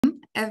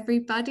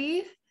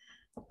everybody.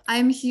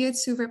 I'm here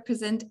to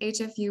represent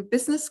HFU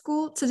Business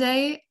School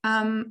today,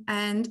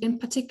 and in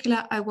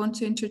particular, I want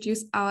to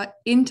introduce our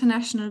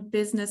International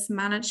Business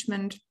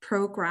Management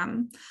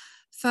program.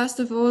 First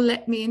of all,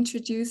 let me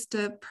introduce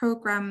the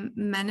program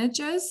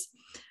managers.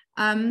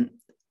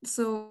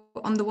 So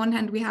on the one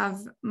hand, we have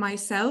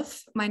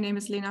myself. My name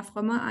is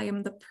𝘱𝘢𝘕. I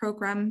am the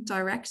program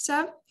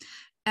director,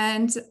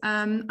 and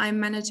I'm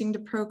managing the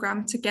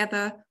program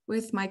together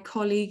with my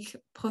colleague,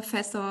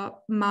 Professor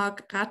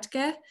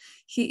𝘱𝘢𝘷𝘦𝘳𝘵.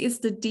 He is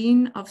the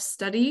Dean of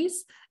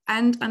Studies,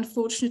 and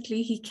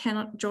unfortunately, he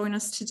cannot join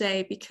us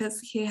today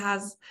because he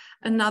has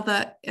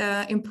another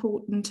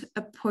important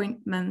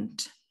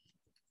appointment.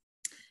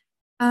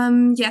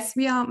 Yes,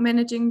 we are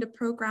managing the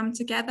program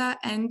together,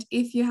 and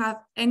if you have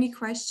any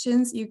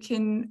questions, you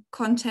can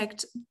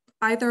contact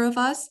either of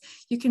us.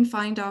 You can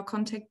find our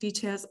contact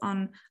details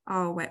on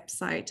our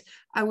website.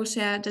 I will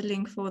share the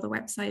link for the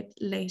website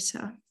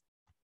later.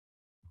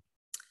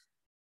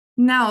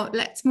 Now,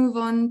 let's move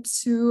on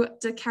to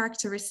the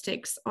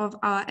characteristics of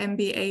our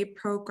MBA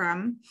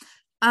program.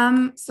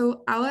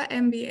 So our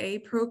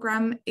MBA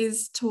program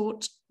is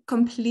taught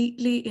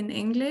completely in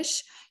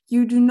English.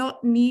 You do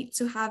not need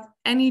to have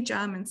any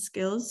German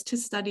skills to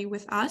study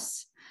with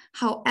us.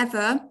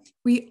 However,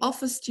 we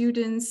offer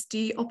students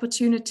the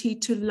opportunity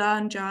to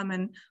learn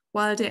German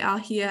while they are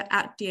here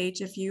at the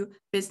HFU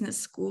Business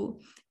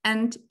School.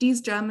 And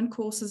these German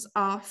courses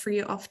are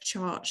free of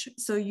charge,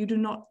 so you do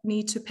not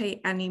need to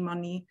pay any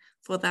money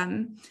for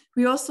them.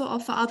 We also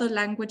offer other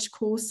language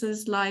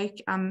courses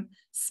like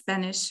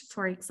Spanish,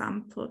 for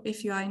example,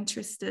 if you are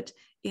interested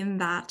in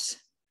that.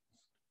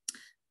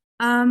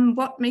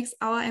 What makes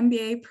our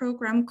MBA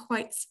program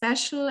quite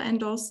special,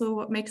 and also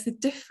what makes it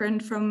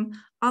different from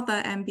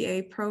other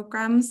MBA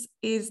programs,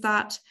 is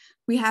that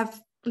we have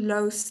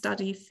low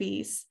study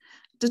fees.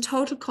 The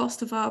total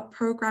cost of our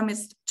program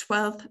is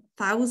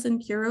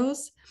 12,000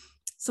 euros,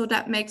 so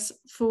that makes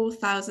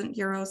 4,000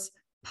 euros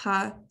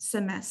per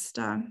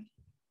semester.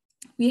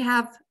 We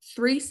have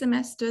 3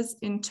 semesters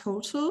in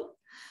total.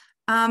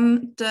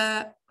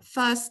 The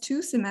first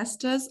 2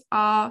 semesters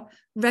are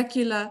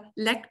regular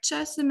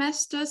lecture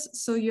semesters.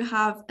 So you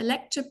have a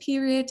lecture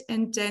period,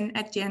 and then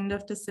at the end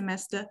of the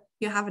semester,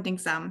 you have an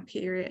exam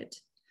period.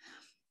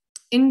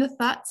 In the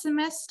 3rd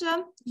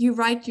semester, you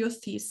write your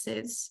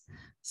thesis.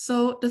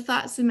 So the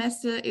 3rd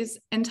semester is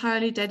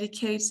entirely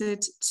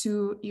dedicated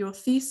to your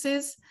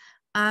thesis,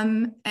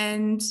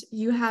 and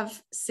you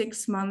have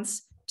 6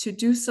 months to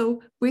do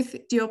so,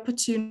 with the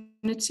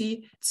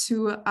opportunity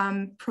to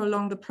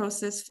prolong the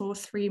process for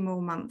 3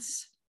 more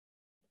months.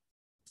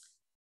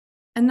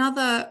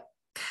 Another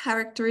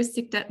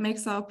characteristic that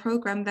makes our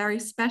program very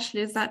special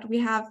is that we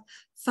have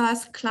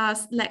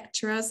first-class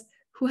lecturers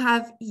who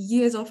have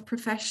years of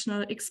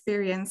professional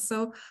experience.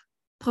 So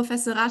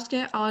Professor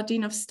Radke, our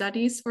Dean of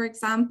Studies, for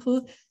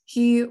example,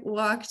 he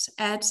worked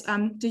at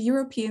the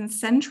European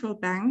Central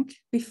Bank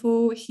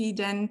before he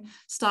then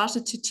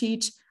started to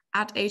teach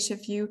at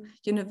HFU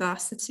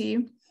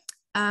University.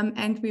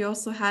 And we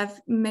also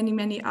have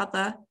many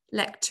other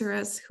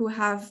lecturers who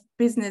have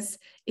business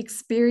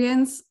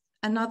experience.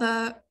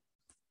 Another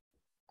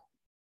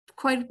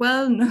quite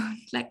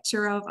well-known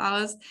lecturer of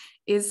ours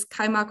is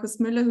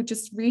𝘗𝘢𝑀𝑢𝑠 who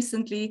just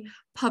recently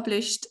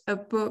published a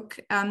book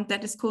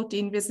that is called The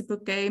Invisible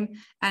Game,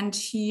 and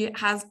he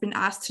has been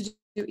asked to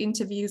do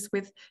interviews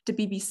with the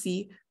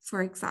BBC,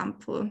 for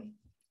example.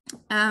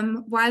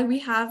 While we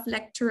have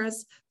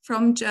lecturers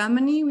from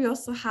Germany, we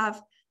also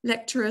have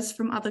lecturers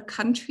from other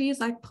countries,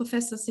 like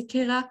Professor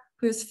Sequeira,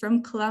 who is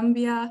from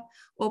Colombia,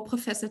 or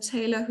Professor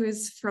Taylor, who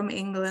is from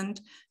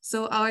England.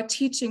 So our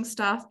teaching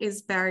staff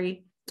is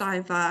very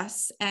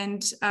diverse,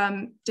 and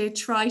they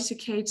try to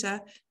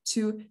cater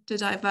to the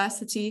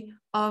diversity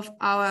of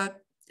our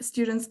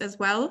students as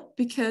well,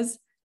 because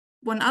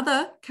one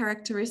other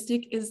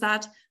characteristic is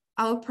that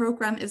our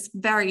program is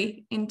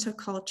very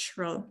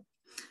intercultural.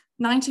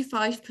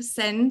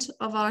 95%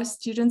 of our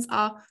students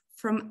are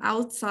from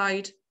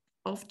outside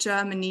of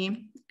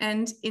Germany.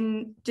 And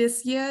in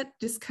this year,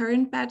 this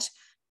current batch,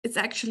 it's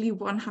actually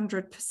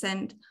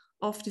 100%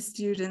 of the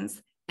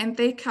students, and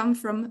they come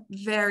from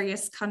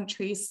various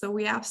countries. So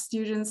we have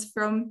students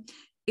from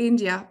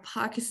India,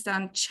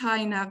 Pakistan,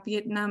 China,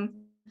 Vietnam,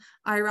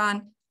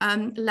 Iran,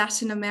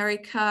 Latin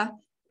America,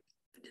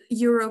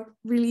 Europe.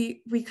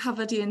 Really, we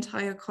cover the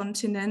entire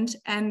continent,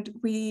 and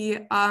we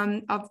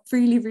are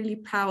really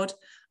proud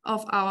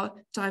of our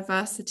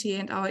diversity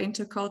and our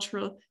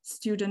intercultural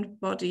student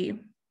body.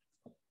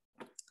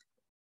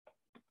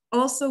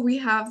 Also, we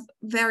have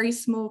very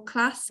small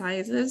class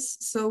sizes.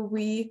 So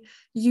we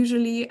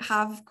usually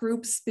have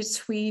groups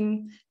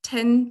between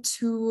 10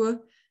 to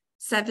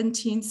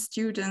 17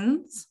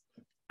 students.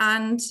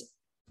 And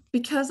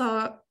because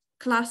our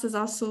classes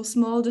are so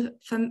small,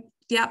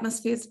 the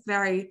atmosphere is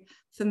very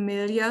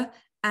familiar,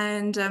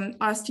 and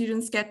our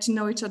students get to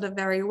know each other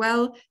very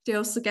well. They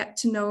also get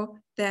to know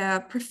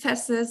their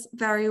professors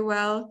very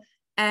well.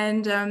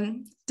 And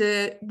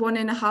the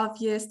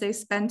 1.5 years they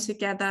spend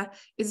together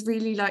is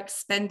really like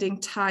spending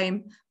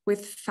time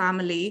with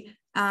family.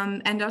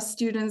 And our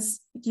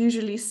students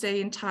usually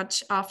stay in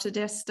touch after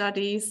their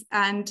studies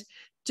and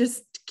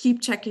just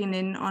keep checking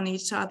in on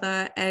each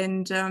other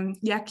and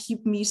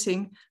keep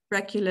meeting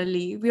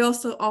regularly. We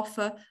also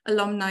offer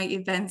alumni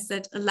events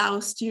that allow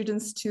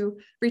students to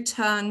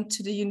return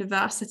to the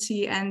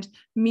university and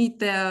meet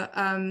their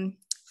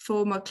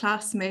former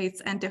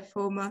classmates and their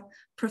former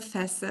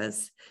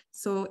professors.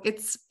 So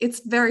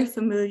it's very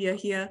familiar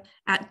here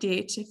at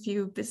the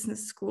HFU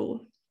Business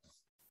School.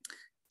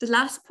 The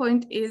last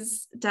point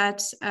is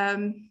that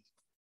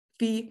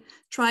we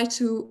try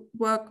to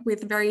work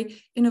with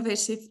very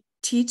innovative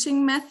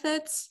teaching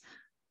methods,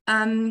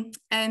 and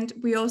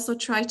we also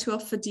try to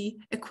offer the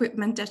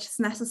equipment that is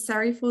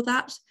necessary for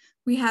that.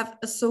 We have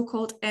a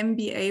so-called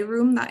MBA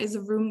room. That is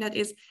a room that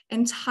is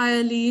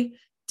entirely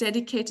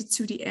dedicated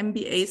to the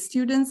MBA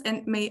students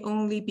and may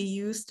only be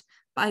used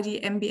by the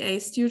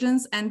MBA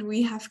students. And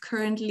we have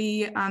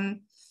currently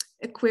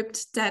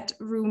equipped that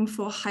room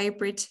for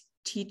hybrid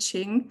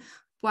teaching.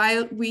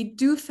 While we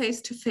do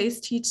face-to-face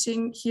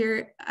teaching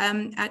here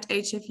at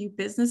HFU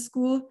Business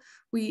School,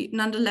 we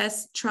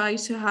nonetheless try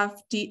to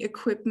have the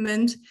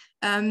equipment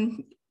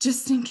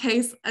just in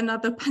case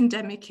another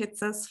pandemic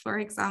hits us, for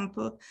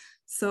example.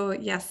 So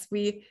yes,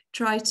 we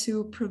try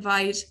to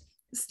provide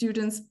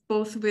students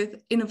both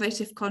with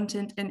innovative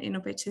content and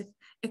innovative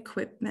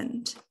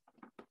equipment.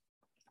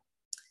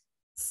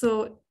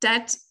 So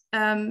that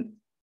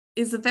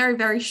is a very,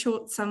 very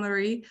short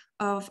summary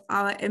of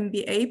our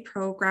MBA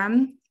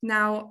program.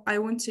 Now I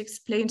want to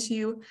explain to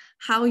you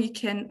how you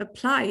can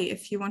apply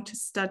if you want to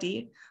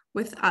study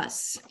with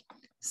us.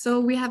 So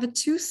we have a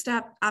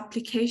two-step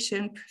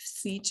application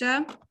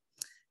procedure.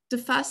 The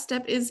first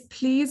step is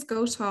please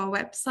go to our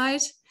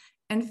website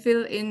and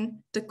fill in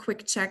the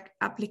quick check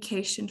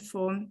application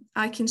form.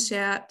 I can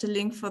share the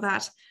link for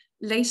that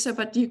later,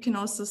 but you can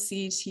also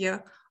see it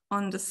here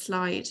on the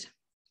slide.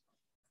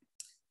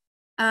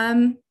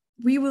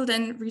 We will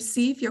then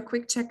receive your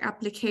quick check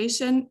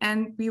application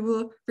and we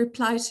will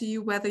reply to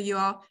you whether you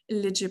are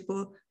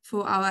eligible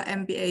for our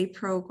MBA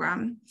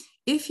program.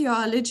 If you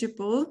are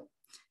eligible,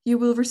 you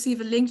will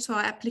receive a link to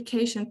our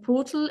application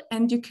portal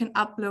and you can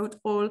upload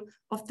all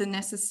of the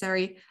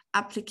necessary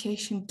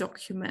application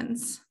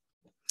documents.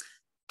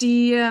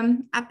 The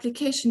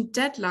application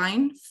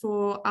deadline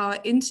for our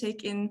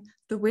intake in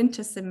the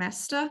winter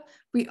semester,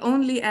 we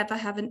only ever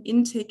have an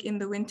intake in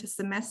the winter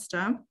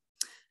semester.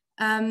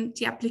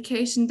 The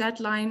application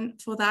deadline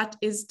for that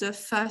is the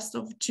 1st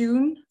of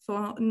June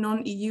for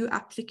non-EU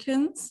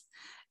applicants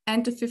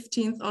and the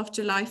 15th of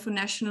July for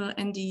national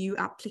and EU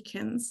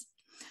applicants.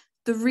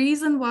 The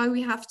reason why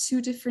we have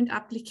two different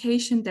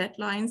application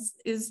deadlines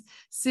is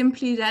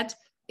simply that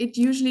it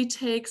usually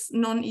takes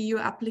non-EU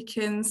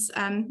applicants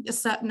a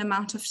certain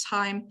amount of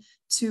time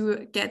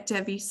to get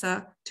their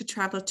visa to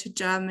travel to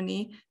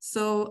Germany.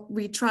 So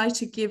we try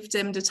to give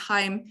them the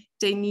time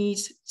they need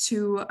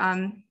to,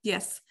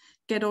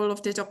 get all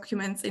of the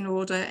documents in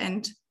order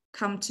and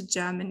come to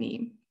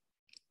Germany.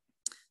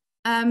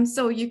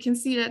 So you can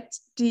see that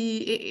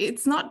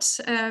it's not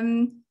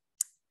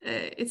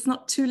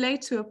too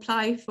late to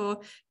apply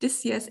for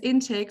this year's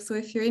intake. So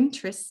if you're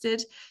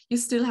interested, you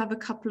still have a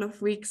couple of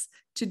weeks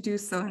to do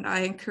so, and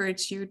I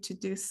encourage you to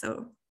do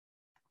so.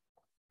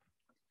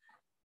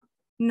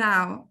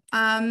 Now,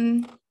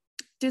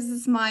 this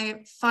is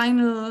my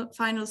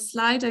final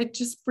slide. I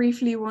just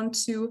briefly want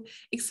to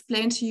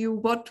explain to you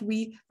what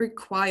we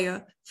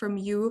require from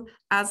you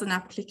as an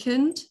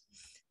applicant.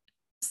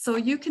 So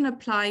you can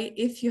apply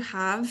if you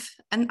have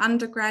an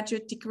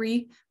undergraduate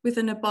degree with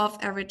an above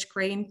average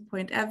grade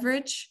point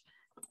average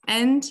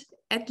and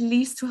at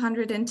least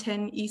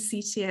 210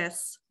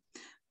 ECTS.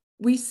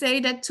 We say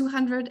that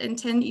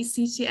 210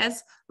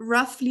 ECTS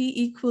roughly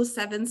equals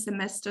 7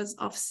 semesters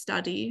of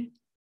study.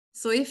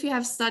 So if you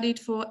have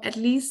studied for at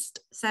least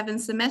 7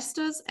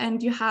 semesters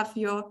and you have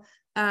your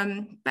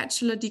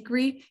bachelor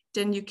degree,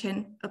 then you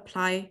can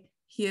apply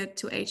here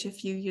to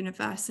HFU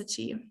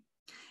University.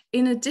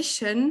 In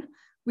addition,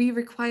 we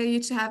require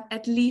you to have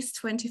at least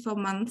 24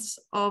 months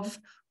of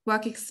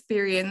work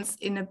experience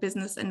in a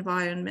business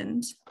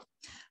environment.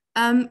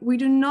 We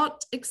do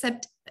not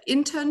accept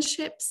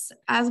internships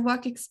as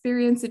work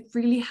experience. It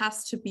really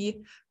has to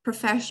be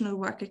professional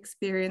work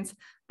experience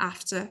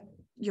after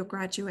your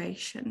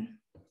graduation.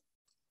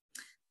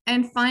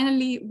 And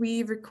finally,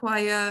 we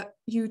require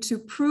you to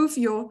prove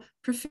your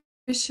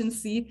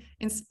proficiency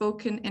in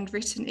spoken and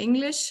written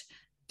English.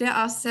 There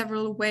are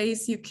several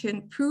ways you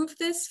can prove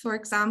this. For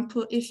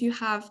example, if you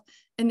have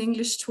an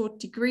English taught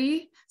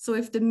degree, so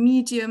if the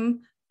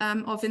medium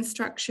of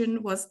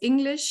instruction was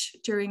English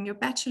during your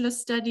bachelor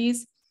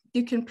studies,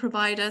 you can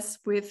provide us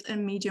with a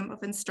medium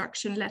of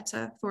instruction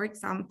letter, for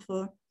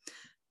example.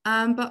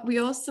 But we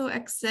also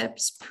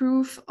accept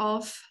proof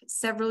of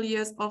several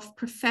years of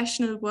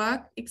professional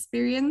work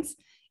experience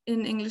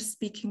in an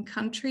English-speaking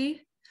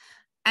country.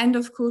 And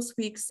of course,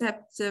 we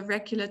accept the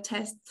regular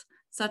tests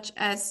such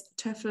as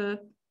TOEFL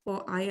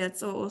or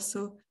IELTS or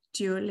also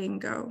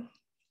Duolingo.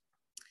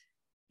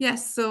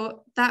 Yes,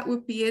 so that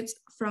would be it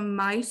from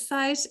my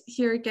side.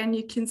 Here again,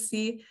 you can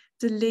see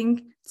the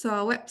link to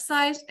our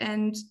website.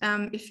 And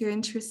if you're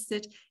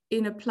interested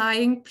in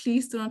applying,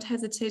 please do not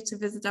hesitate to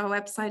visit our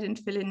website and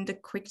fill in the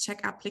quick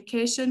check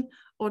application,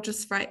 or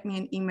just write me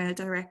an email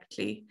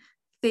directly.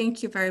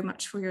 Thank you very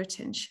much for your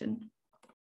attention.